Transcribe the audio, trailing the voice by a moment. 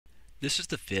This is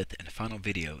the fifth and final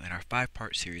video in our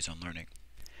 5-part series on learning.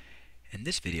 In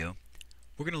this video,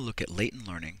 we're going to look at latent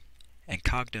learning and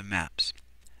cognitive maps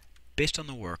based on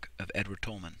the work of Edward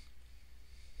Tolman.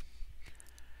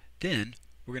 Then,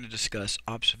 we're going to discuss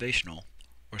observational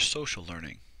or social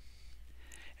learning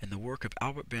and the work of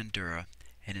Bandura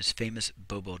and his famous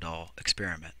Bobo doll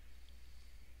experiment.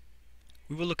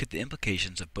 We will look at the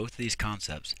implications of both of these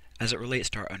concepts as it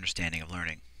relates to our understanding of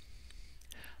learning.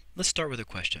 Let's start with a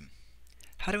question.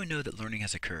 How do we know that learning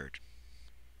has occurred?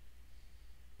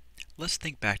 Let's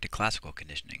think back to classical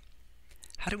conditioning.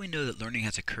 How do we know that learning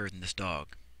has occurred in this dog?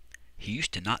 He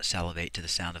used to not salivate to the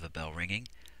sound of a bell ringing,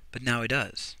 but now he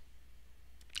does.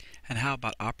 And how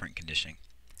about operant conditioning?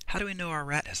 How do we know our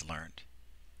rat has learned?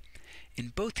 In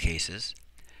both cases,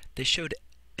 they showed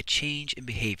a change in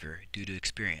behavior due to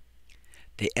experience.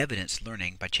 They evidenced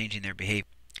learning by changing their behavior.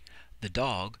 The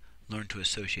dog learned to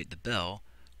associate the bell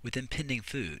with impending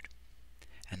food,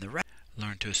 and the rat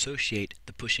learned to associate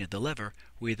the pushing of the lever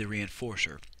with the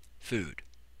reinforcer, food.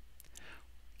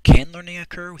 Can learning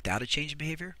occur without a change in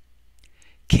behavior?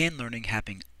 Can learning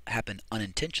happen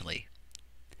unintentionally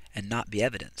and not be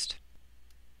evidenced?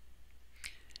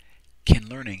 Can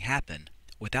learning happen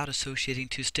without associating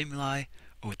two stimuli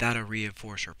or without a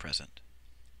reinforcer present?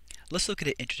 Let's look at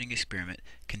an interesting experiment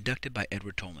conducted by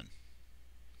Edward Tolman.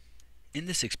 In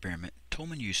this experiment,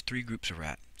 Tolman used 3 groups of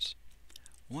rats.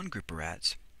 One group of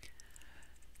rats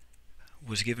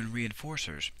was given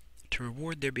reinforcers to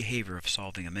reward their behavior of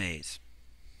solving a maze.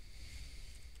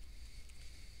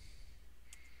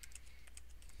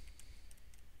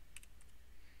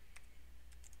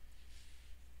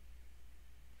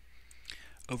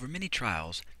 Over many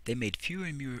trials, they made fewer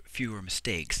and fewer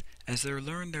mistakes as they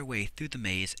learned their way through the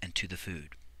maze and to the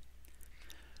food.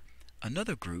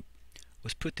 Another group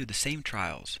was put through the same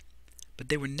trials, but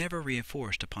they were never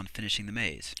reinforced upon finishing the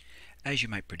maze. As you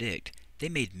might predict, they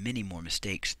made many more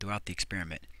mistakes throughout the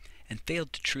experiment and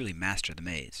failed to truly master the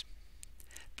maze.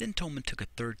 Then Tolman took a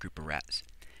third group of rats,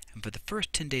 and for the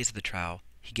first 10 days of the trial,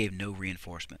 he gave no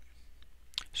reinforcement.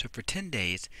 So for 10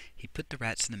 days, he put the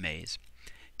rats in the maze,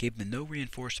 gave them no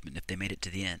reinforcement if they made it to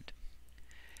the end.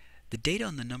 The data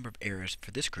on the number of errors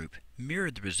for this group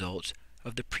mirrored the results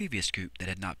of the previous group that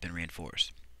had not been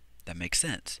reinforced. That makes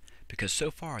sense, because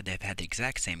so far they have had the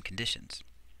exact same conditions.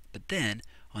 But then,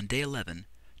 on day 11,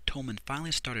 Tolman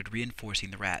finally started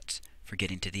reinforcing the rats for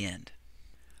getting to the end.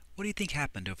 What do you think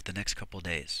happened over the next couple of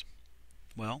days?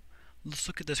 Well, let's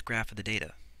look at this graph of the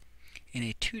data. In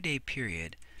a 2-day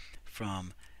period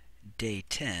from day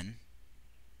 10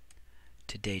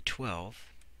 to day 12,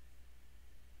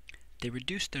 they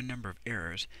reduced their number of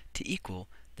errors to equal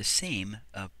the same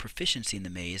of proficiency in the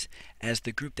maze as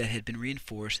the group that had been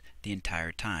reinforced the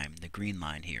entire time, the green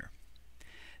line here.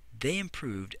 They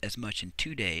improved as much in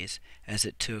 2 days as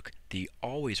it took the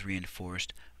always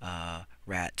reinforced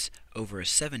rats over a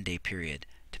 7-day period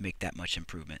to make that much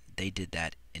improvement. They did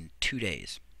that in 2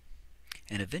 days.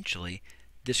 And eventually,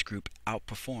 this group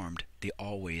outperformed the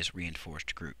always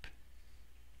reinforced group.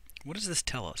 What does this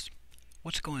tell us?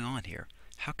 What's going on here?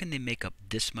 How can they make up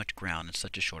this much ground in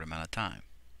such a short amount of time?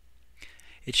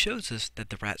 It shows us that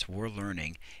the rats were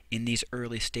learning in these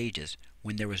early stages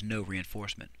when there was no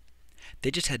reinforcement.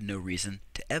 They just had no reason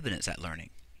to evidence that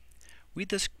learning. We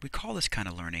call this kind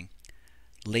of learning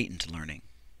latent learning.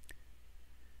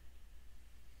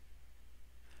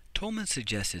 Tolman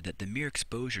suggested that the mere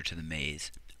exposure to the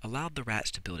maze allowed the rats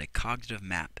to build a cognitive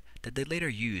map that they later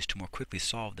used to more quickly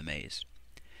solve the maze.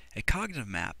 A cognitive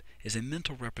map is a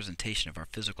mental representation of our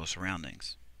physical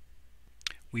surroundings.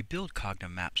 We build cognitive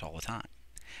maps all the time.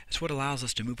 It's what allows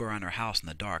us to move around our house in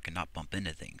the dark and not bump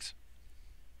into things.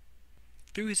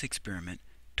 Through his experiment,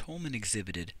 Tolman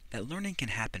exhibited that learning can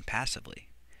happen passively,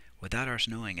 without us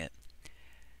knowing it.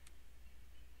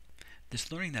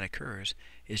 This learning that occurs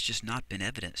has just not been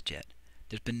evidenced yet.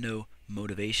 There's been no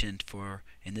motivation for,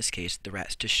 in this case, the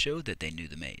rats to show that they knew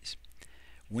the maze.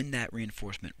 When that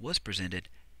reinforcement was presented,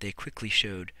 they quickly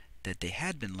showed that they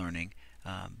had been learning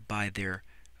by their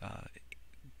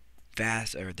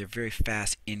very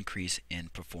fast increase in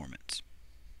performance.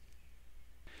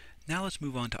 Now let's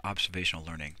move on to observational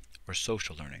learning, or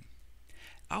social learning.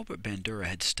 Bandura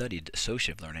had studied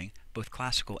associative learning, both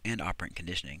classical and operant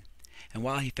conditioning, and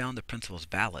while he found the principles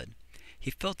valid, he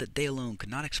felt that they alone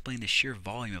could not explain the sheer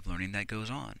volume of learning that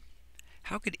goes on.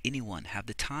 How could anyone have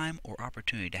the time or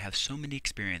opportunity to have so many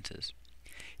experiences?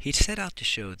 He set out to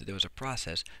show that there was a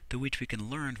process through which we can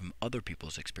learn from other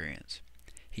people's experience.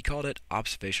 He called it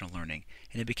observational learning,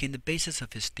 and it became the basis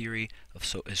of his theory of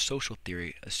his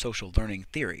social learning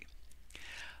theory.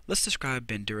 Let's describe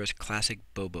Bandura's classic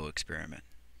Bobo experiment.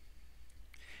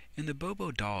 In the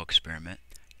Bobo doll experiment,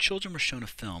 children were shown a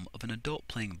film of an adult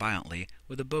playing violently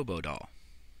with a Bobo doll.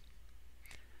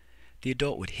 The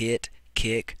adult would hit,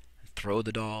 kick, throw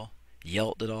the doll,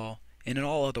 yell at the doll, and in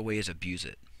all other ways abuse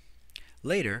it.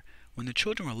 Later, when the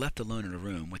children were left alone in a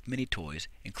room with many toys,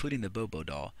 including the Bobo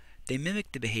doll, they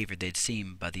mimicked the behavior they'd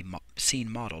seen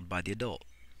modeled by the adult.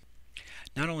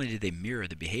 Not only did they mirror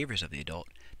the behaviors of the adult,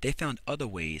 they found other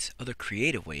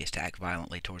creative ways to act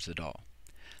violently towards the doll.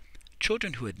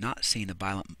 Children who had not seen the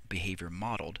violent behavior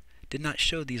modeled did not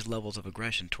show these levels of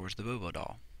aggression towards the Bobo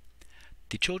doll.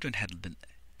 The children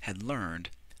had learned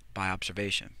by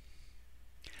observation.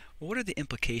 Well, what are the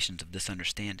implications of this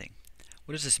understanding?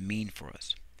 What does this mean for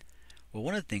us? Well,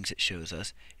 one of the things it shows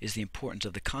us is the importance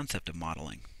of the concept of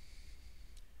modeling.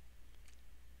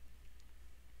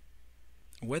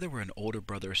 Whether we're an older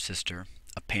brother or sister,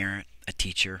 a parent, a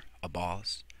teacher, a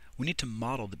boss, we need to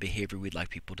model the behavior we'd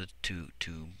like people to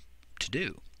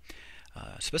do.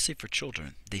 Especially for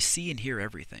children, they see and hear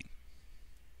everything.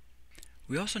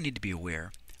 We also need to be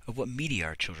aware of what media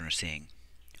our children are seeing.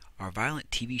 Are violent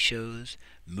TV shows,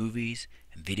 movies,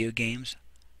 and video games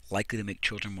likely to make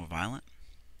children more violent?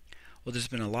 Well, there's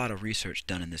been a lot of research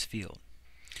done in this field.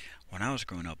 When I was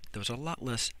growing up, there was a lot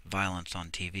less violence on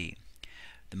TV.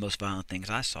 The most violent things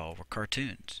I saw were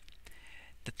cartoons.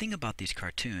 The thing about these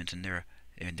cartoons and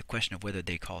the question of whether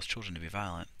they cause children to be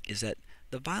violent is that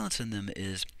the violence in them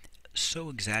is so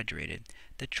exaggerated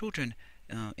that children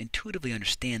intuitively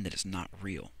understand that it's not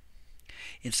real.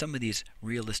 In some of these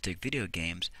realistic video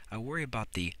games, I worry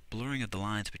about the blurring of the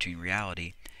lines between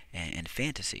reality and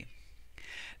fantasy.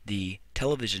 The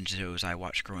television shows I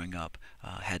watched growing up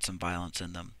had some violence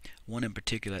in them. One in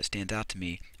particular that stands out to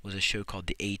me was a show called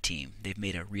The A-Team. They've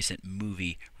made a recent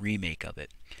movie remake of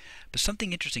it. But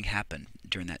something interesting happened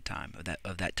during that time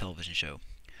of that television show.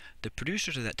 The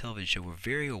producers of that television show were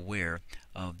very aware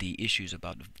of the issues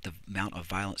about the amount of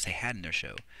violence they had in their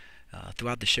show.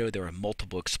 Throughout the show there were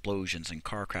multiple explosions and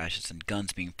car crashes and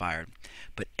guns being fired,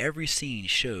 but every scene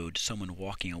showed someone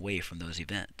walking away from those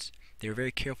events. They were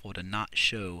very careful to not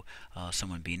show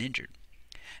someone being injured.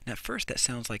 And at first that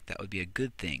sounds like that would be a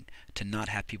good thing, to not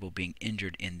have people being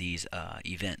injured in these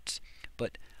events.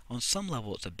 But on some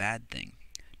level it's a bad thing.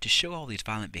 To show all these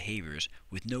violent behaviors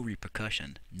with no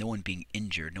repercussion, no one being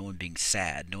injured, no one being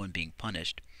sad, no one being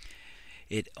punished,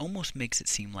 it almost makes it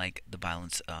seem like the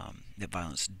violence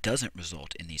doesn't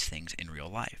result in these things in real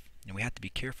life. And we have to be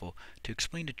careful to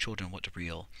explain to children what's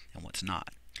real and what's not.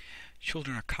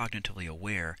 Children are cognitively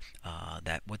aware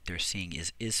that what they're seeing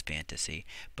is fantasy,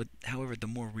 but however, the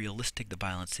more realistic the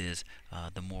violence is,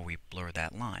 the more we blur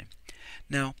that line.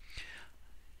 Now,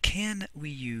 can we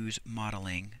use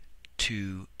modeling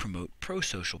to promote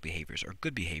pro-social behaviors or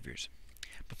good behaviors?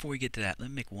 Before we get to that, let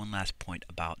me make one last point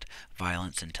about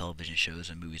violence in television shows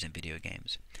and movies and video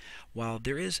games. While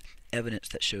there is evidence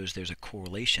that shows there's a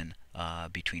correlation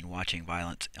between watching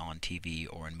violence on TV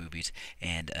or in movies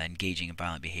and engaging in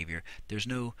violent behavior, there's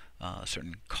no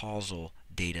certain causal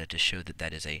data to show that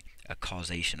that is a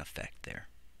causation effect there.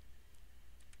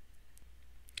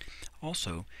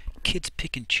 Also, kids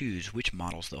pick and choose which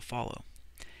models they'll follow.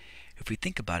 If we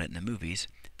think about it in the movies,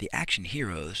 the action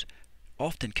heroes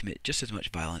often commit just as much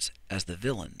violence as the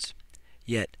villains.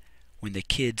 Yet, when the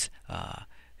kids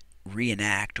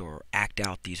reenact or act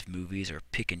out these movies or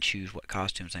pick and choose what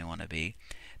costumes they want to be,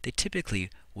 they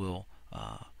typically will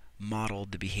model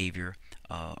the behavior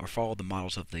or follow the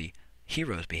models of the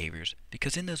heroes' behaviors,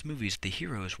 because in those movies the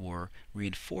heroes were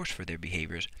reinforced for their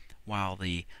behaviors while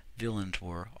the villains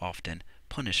were often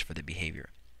punished for their behavior.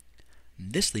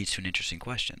 This leads to an interesting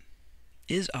question.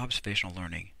 Is observational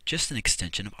learning just an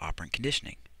extension of operant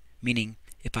conditioning? Meaning,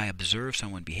 if I observe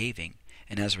someone behaving,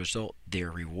 and as a result they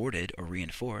are rewarded or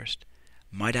reinforced,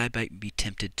 might I be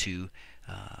tempted to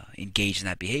engage in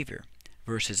that behavior?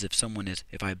 Versus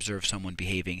if I observe someone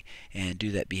behaving and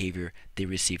do that behavior, they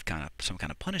receive some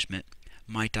kind of punishment,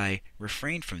 might I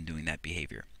refrain from doing that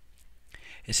behavior?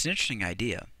 It's an interesting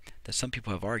idea that some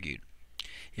people have argued.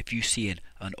 If you see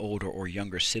an older or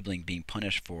younger sibling being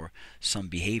punished for some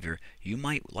behavior, you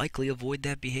might likely avoid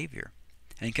that behavior.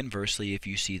 And conversely, if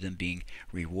you see them being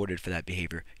rewarded for that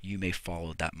behavior, you may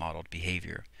follow that modeled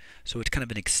behavior. So it's kind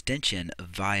of an extension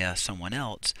via someone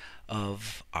else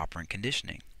of operant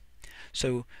conditioning.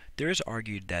 So there is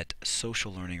argued that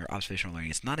social learning or observational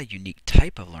learning is not a unique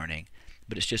type of learning,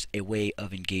 but it's just a way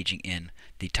of engaging in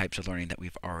the types of learning that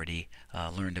we've already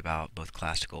learned about, both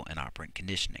classical and operant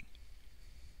conditioning.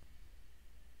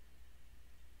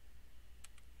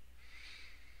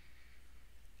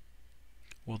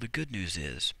 Well, the good news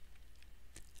is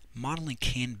modeling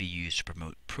can be used to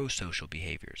promote pro-social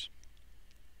behaviors.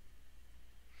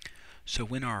 So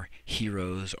when our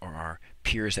heroes or our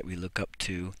peers that we look up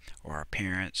to, or our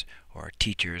parents or our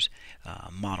teachers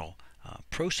model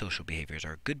pro-social behaviors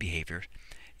or good behaviors,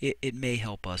 it may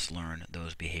help us learn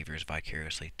those behaviors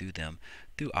vicariously through them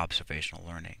through observational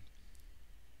learning.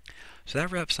 So that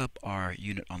wraps up our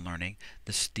unit on learning.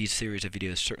 These series of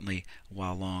videos, certainly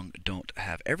while long, don't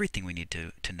have everything we need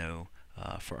to know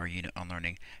for our unit on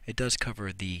learning. It does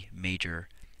cover the major,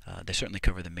 they certainly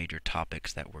cover the major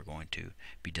topics that we're going to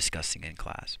be discussing in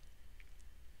class.